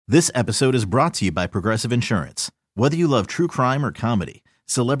This episode is brought to you by Progressive Insurance. Whether you love true crime or comedy,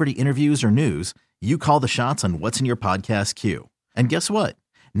 celebrity interviews or news, you call the shots on what's in your podcast queue. And guess what?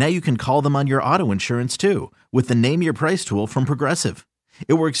 Now you can call them on your auto insurance too with the Name Your Price tool from Progressive.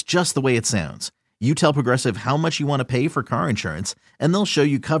 It works just the way it sounds. You tell Progressive how much you want to pay for car insurance, and they'll show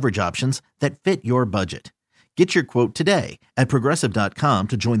you coverage options that fit your budget. Get your quote today at Progressive.com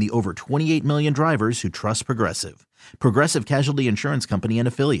to join the over 28 million drivers who trust Progressive. Progressive Casualty Insurance Company and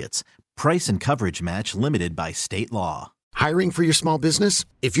Affiliates. Price and coverage match limited by state law. Hiring for your small business?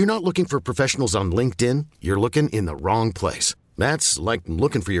 If you're not looking for professionals on LinkedIn, you're looking in the wrong place. That's like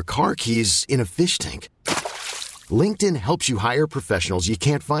looking for your car keys in a fish tank. LinkedIn helps you hire professionals you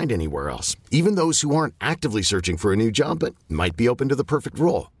can't find anywhere else, even those who aren't actively searching for a new job but might be open to the perfect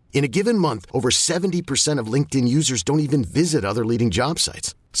role. In a given month, over 70% of LinkedIn users don't even visit other leading job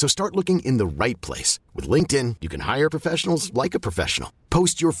sites. So start looking in the right place. With LinkedIn, you can hire professionals like a professional.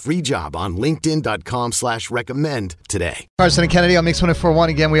 Post your free job on linkedin.com/recommend today. Carson and Kennedy on Mix 104.1.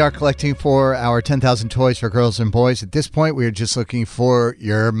 Again, we are collecting for our 10,000 toys for girls and boys. At this point, we are just looking for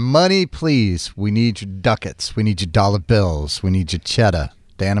your money, please. We need your ducats. We need your dollar bills. We need your cheddar.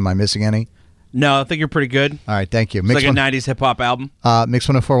 Dan, am I missing any? No, I think you're pretty good. All right, thank you. It's like a 90s hip-hop album.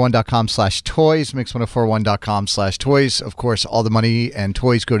 Mix1041.com/toys, Mix1041.com/toys. Of course, all the money and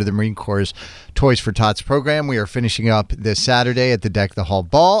toys go to the Marine Corps' Toys for Tots program. We are finishing up this Saturday at the Deck the Hall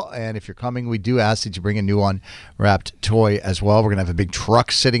Ball, and if you're coming, we do ask that you bring a new unwrapped toy as well. We're going to have a big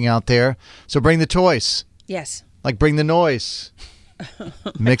truck sitting out there, so bring the toys. Yes. Like bring the noise.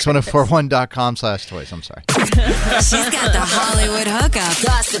 Mix1041.com/toys. I'm sorry. She's got the Hollywood hookup.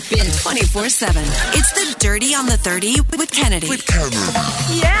 Gossiping 24/7. It's the Dirty on the 30 with Kennedy.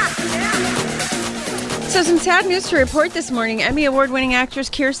 Yeah. So some sad news to report this morning. Emmy Award-winning actress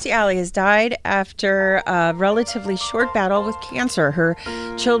Kirstie Alley has died after a relatively short battle with cancer. Her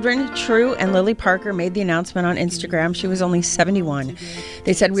children, True and Lily Parker, made the announcement on Instagram. She was only 71.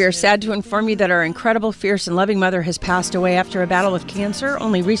 They said, "We are sad to inform you that our incredible, fierce, and loving mother has passed away after a battle with cancer,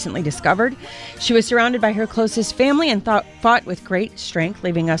 only recently discovered. She was surrounded by her closest family and fought with great strength,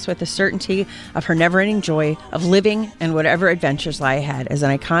 leaving us with the certainty of her never-ending joy of living and whatever adventures lie ahead. As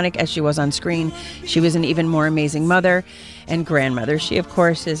iconic as she was on screen, she was an even more amazing mother and grandmother. She, of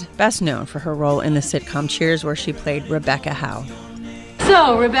course, is best known for her role in the sitcom Cheers, where she played Rebecca Howe."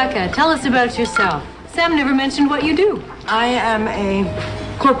 So, Rebecca, tell us about yourself. Sam never mentioned what you do. I am a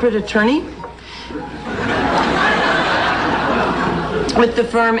corporate attorney with the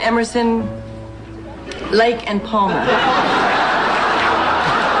firm Emerson, Lake and Palmer.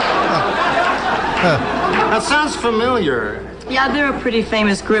 That sounds familiar. Yeah, they're a pretty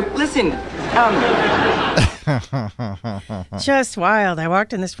famous group. Listen, Just wild. I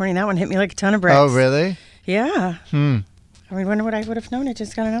walked in this morning. That one hit me like a ton of bricks. Oh, really? Yeah. I mean, when would I would have known? I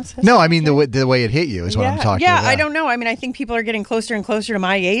just got announced. No, I mean the way it hit you is what I'm talking about. Yeah, I don't know. I mean, I think people are getting closer and closer to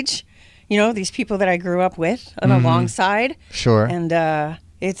my age. You know, these people that I grew up with and alongside. Sure. And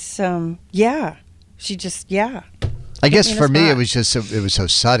it's, she just, I guess for me, it was so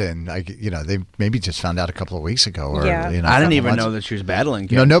sudden. They maybe just found out a couple of weeks ago. Or, Yeah. I didn't even know that she was battling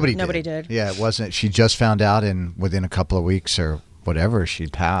cancer. No, nobody did. Yeah, it wasn't. She just found out, and within a couple of weeks or whatever,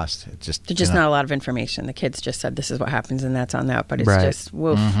 she'd passed. There's just not a lot of information. The kids just said this is what happens, and that's on that. But it's just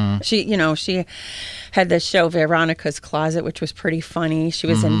woof. She had this show Veronica's Closet, which was pretty funny. She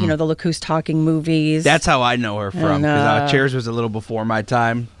was in the Look Who's Talking movies. That's how I know her from. Because Cheers was a little before my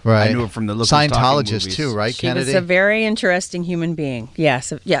time. Right. I knew her from the Look Who's Talking Scientologist movies. too, right, Kennedy? She was a very interesting human being.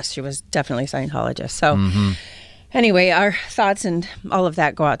 Yes, she was definitely a Scientologist. So anyway, our thoughts and all of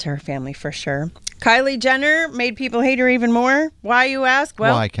that go out to her family for sure. Kylie Jenner made people hate her even more. Why, you ask?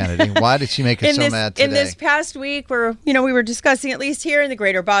 Well, why, Kennedy? Why did she make us so mad today? In this past week, we were discussing, at least here in the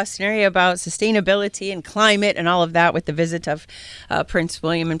greater Boston area, about sustainability and climate and all of that with the visit of Prince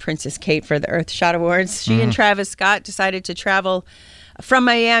William and Princess Kate for the Earthshot Awards. She and Travis Scott decided to travel from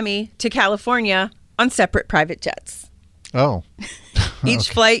Miami to California on separate private jets. Oh.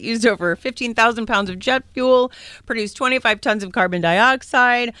 Each flight used over 15,000 pounds of jet fuel, produced 25 tons of carbon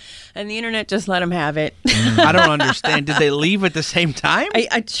dioxide, and the internet just let them have it. I don't understand. Did they leave at the same time?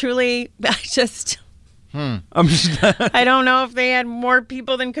 I don't know if they had more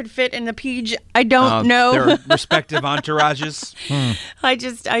people than could fit in the PJ. I don't know. Their respective entourages.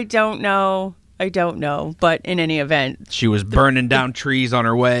 I don't know. I don't know. But in any event, she was burning down trees on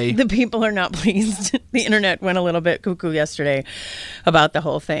her way. The people are not pleased. The internet went a little bit cuckoo yesterday about the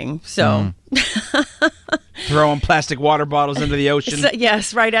whole thing. So throwing plastic water bottles into the ocean.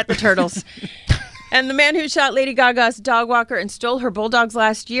 Yes, right at the turtles. And the man who shot Lady Gaga's dog walker and stole her bulldogs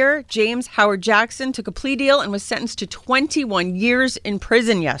last year, James Howard Jackson, took a plea deal and was sentenced to 21 years in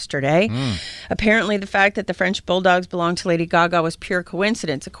prison yesterday. Apparently, the fact that the French bulldogs belonged to Lady Gaga was pure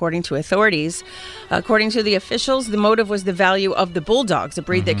coincidence, according to authorities. According to the officials, the motive was the value of the bulldogs, a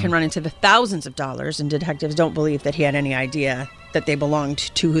breed that can run into the thousands of dollars, and detectives don't believe that he had any idea that they belonged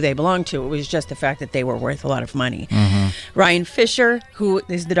to who they belonged to. It was just the fact that they were worth a lot of money. Ryan Fisher, who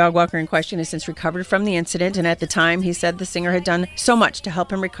is the dog walker in question, has since recovered from the incident, and at the time he said the singer had done so much to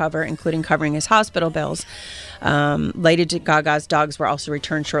help him recover, including covering his hospital bills. Lady Gaga's dogs were also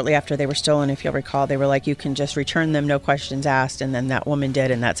returned shortly after they were stolen. If you'll recall, they were like, you can just return them, no questions asked, and then that woman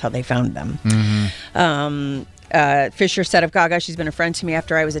did, and that's how they found them. Fisher said of Gaga, she's been a friend to me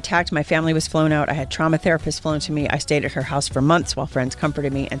after I was attacked. My family was flown out. I had trauma therapists flown to me. I stayed at her house for months while friends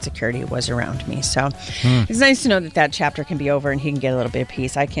comforted me and security was around me. So it's nice to know that that chapter can be over and he can get a little bit of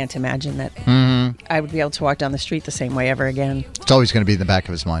peace. I can't imagine that I would be able to walk down the street the same way ever again. It's always going to be in the back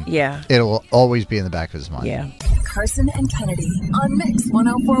of his mind. Yeah. It will always be in the back of his mind. Yeah. Carson and Kennedy on Mix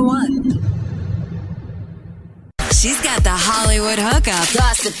 104.1. She's got the Hollywood hookup.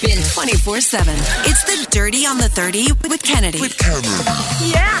 Gossiping 24/7. It's the Dirty on the 30 with Kennedy.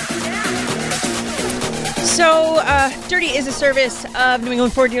 Yeah. So, Dirty is a service of New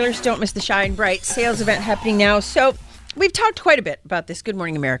England Ford dealers. Don't miss the Shine Bright sales event happening now. So, we've talked quite a bit about this Good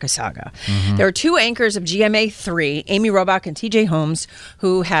Morning America saga. There are two anchors of GMA3, Amy Robach and TJ Holmes,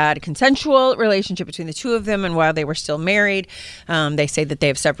 who had a consensual relationship between the two of them. And while they were still married, they say that they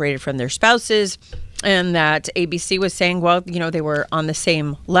have separated from their spouses. And that ABC was saying, well, you know, they were on the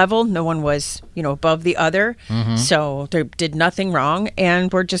same level. No one was, you know, above the other. So they did nothing wrong.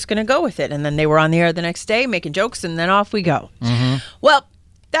 And we're just going to go with it. And then they were on the air the next day making jokes. And then off we go. Well,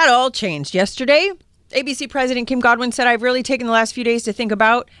 that all changed yesterday. ABC President Kim Godwin said, I've really taken the last few days to think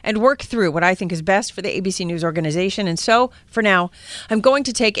about and work through what I think is best for the ABC News organization. And so, for now, I'm going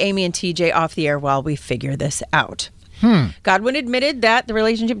to take Amy and TJ off the air while we figure this out. Godwin admitted that the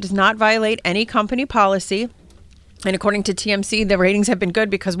relationship does not violate any company policy. And according to TMC, the ratings have been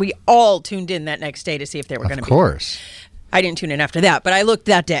good because we all tuned in that next day to see if they were going to be. Of course. I didn't tune in after that, but I looked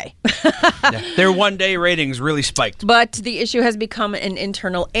that day. Their one-day ratings really spiked. But the issue has become an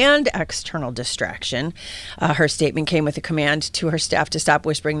internal and external distraction. Her statement came with a command to her staff to stop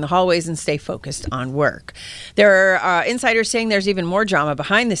whispering in the hallways and stay focused on work. There are insiders saying there's even more drama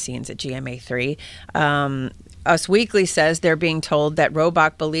behind the scenes at GMA3. Us Weekly says they're being told that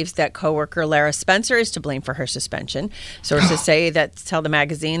Robach believes that coworker Lara Spencer is to blame for her suspension. Sources tell the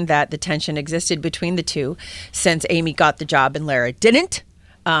magazine that the tension existed between the two since Amy got the job and Lara didn't.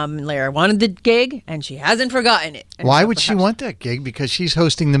 Lara wanted the gig, and she hasn't forgotten it. And why would she want that gig? Because she's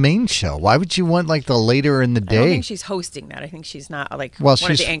hosting the main show. Why would you want, like, the later in the day? I don't think she's hosting that. I think she's not, like, one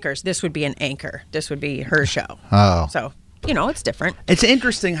of the anchors. This would be an anchor. This would be her show. Oh. So, you know, it's different. It's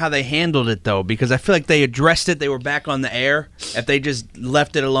interesting how they handled it, though, because I feel like they addressed it. They were back on the air. If they just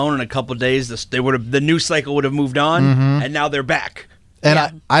left it alone in a couple of days, the news cycle would have moved on, and now they're back.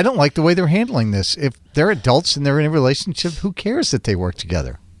 And I don't like the way they're handling this. If they're adults and they're in a relationship, who cares that they work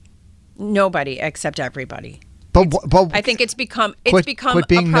together? Nobody except everybody. But I think it's become quit a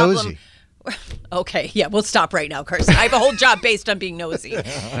being problem. nosy. Okay, yeah, we'll stop right now, Carson. I have a whole job based on being nosy.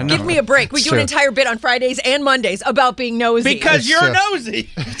 Give me a break. We do an entire bit on Fridays and Mondays about being nosy. Because you're nosy.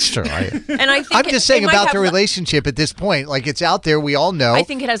 It's true. And I think I'm just saying about the relationship at this point. Like, it's out there. We all know. I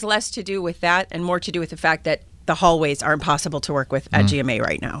think it has less to do with that and more to do with the fact that the hallways are impossible to work with at GMA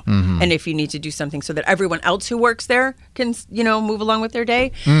right now. And if you need to do something so that everyone else who works there can, you know, move along with their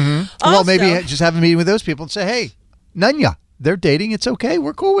day. Well, maybe just have a meeting with those people and say, hey, Nunya, they're dating. It's okay.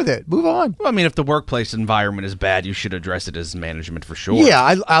 We're cool with it. Move on. Well, I mean, if the workplace environment is bad, you should address it as management for sure.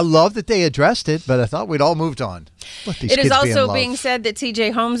 Yeah, I love that they addressed it, but I thought we'd all moved on. It is also being said that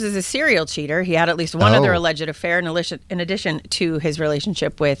TJ Holmes is a serial cheater. He had at least one other alleged affair in addition to his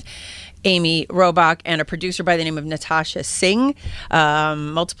relationship with Amy Robach and a producer by the name of Natasha Singh.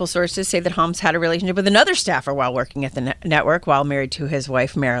 Multiple sources say that Holmes had a relationship with another staffer while working at the network while married to his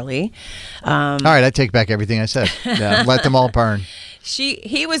wife, Marilee. All right, I take back everything I said. Let them all burn.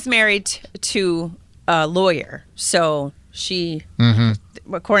 He was married to a lawyer, so she,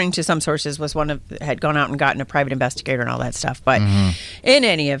 according to some sources, had gone out and gotten a private investigator and all that stuff. But in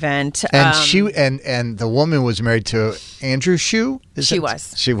any event, and and the woman was married to Andrew Shue. She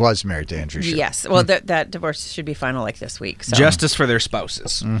was married to Andrew Shue. Yes. Well, that divorce should be final like this week. So. Justice for their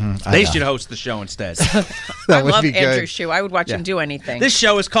spouses. They should host the show instead. I love Andrew Shue. I would watch him do anything. This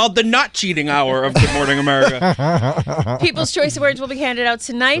show is called the Not Cheating Hour of Good Morning America. People's Choice Awards will be handed out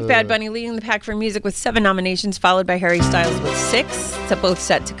tonight. Bad Bunny leading the pack for music with 7 nominations, followed by Harry Styles with 6. both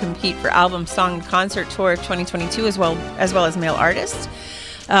set to compete for album, song, and concert tour 2022, as well as male artists.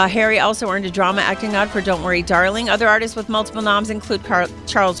 Harry also earned a drama acting nod for Don't Worry, Darling. Other artists with multiple noms include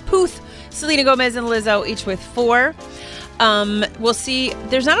Charles Puth, Selena Gomez, and Lizzo, each with 4. We'll see.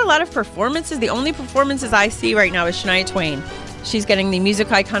 There's not a lot of performances. The only performances I see right now is Shania Twain. She's getting the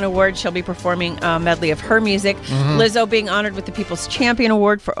Music Icon Award. She'll be performing a medley of her music. Lizzo being honored with the People's Champion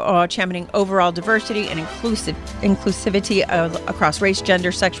Award for championing overall diversity and inclusivity across race,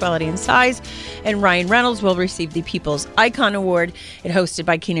 gender, sexuality, and size. And Ryan Reynolds will receive the People's Icon Award. It's hosted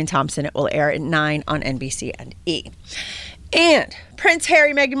by Kenan Thompson. It will air at 9 on NBC and E! And Prince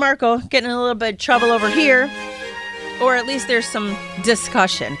Harry, Meghan Markle getting in a little bit of trouble over here. Or at least there's some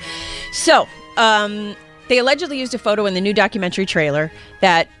discussion. So, they allegedly used a photo in the new documentary trailer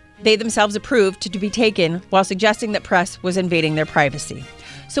that they themselves approved to be taken while suggesting that press was invading their privacy.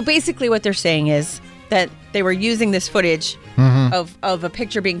 So basically what they're saying is that they were using this footage of a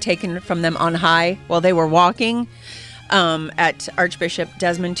picture being taken from them on high while they were walking at Archbishop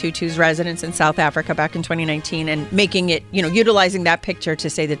Desmond Tutu's residence in South Africa back in 2019 and making it, utilizing that picture to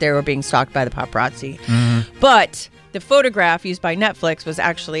say that they were being stalked by the paparazzi. But the photograph used by Netflix was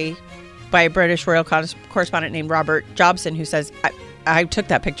actually by a British royal correspondent named Robert Jobson, who says, I took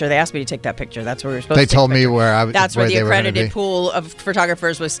that picture. They asked me to take that picture. That's where we were supposed to take the picture. They told me where I was. That's where the accredited pool of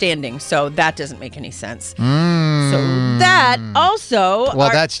photographers was standing. So that doesn't make any sense. So that also... Well,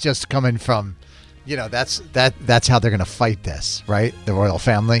 that's just coming from, that's how they're going to fight this, right? The royal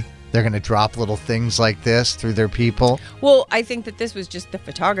family. They're going to drop little things like this through their people. Well, I think that this was just the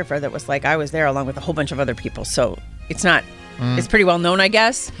photographer that was like, I was there along with a whole bunch of other people. So it's not... It's pretty well known, I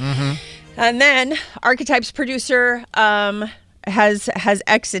guess. And then Archetypes producer has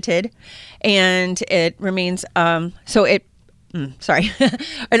exited, and it remains an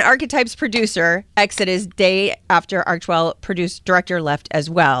Archetypes producer exited day after Archewell director left as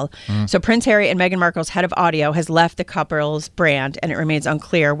well. So Prince Harry and Meghan Markle's head of audio has left the couple's brand, and it remains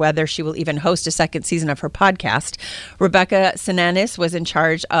unclear whether she will even host a second season of her podcast. Rebecca Sananis was in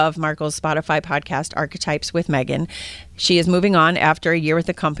charge of Markle's Spotify podcast Archetypes with Meghan. She is moving on after a year with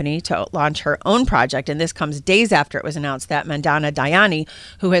the company to launch her own project, and this comes days after it was announced that Mandana Dayani,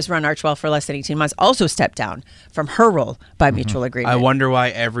 who has run Archewell for less than 18 months, also stepped down from her role by mutual agreement. I wonder why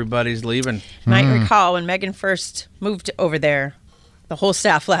everybody's leaving. You might recall when Meghan first moved over there, the whole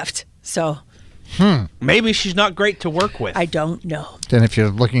staff left. So maybe she's not great to work with. I don't know. Then if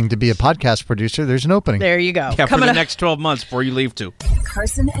you're looking to be a podcast producer, there's an opening. There you go. Yeah, for the next 12 months before you leave too.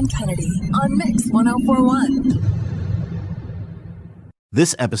 Carson and Kennedy on Mix 104.1.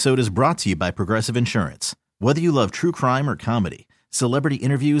 This episode is brought to you by Progressive Insurance. Whether you love true crime or comedy, celebrity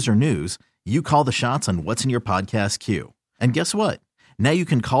interviews or news, you call the shots on what's in your podcast queue. And guess what? Now you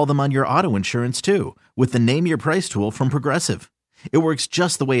can call them on your auto insurance too with the Name Your Price tool from Progressive. It works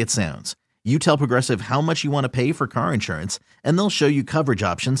just the way it sounds. You tell Progressive how much you want to pay for car insurance, and they'll show you coverage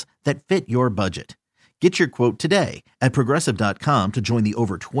options that fit your budget. Get your quote today at Progressive.com to join the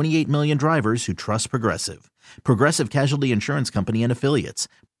over 28 million drivers who trust Progressive. Progressive Casualty Insurance Company and Affiliates.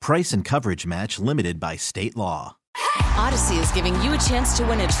 Price and coverage match limited by state law. Odyssey is giving you a chance to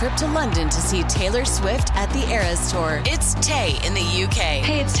win a trip to London to see Taylor Swift at the Eras Tour. It's Tay in the UK.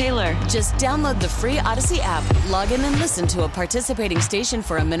 Hey, it's Taylor. Just download the free Odyssey app, log in and listen to a participating station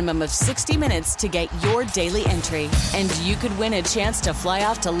for a minimum of 60 minutes to get your daily entry. And you could win a chance to fly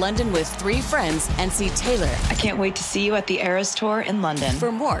off to London with 3 friends and see Taylor. I can't wait to see you at the Eras Tour in London.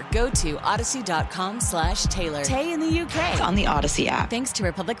 For more, go to odyssey.com/Taylor. Tay in the UK. It's on the Odyssey app. Thanks to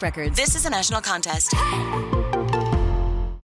Republic Records. This is a national contest.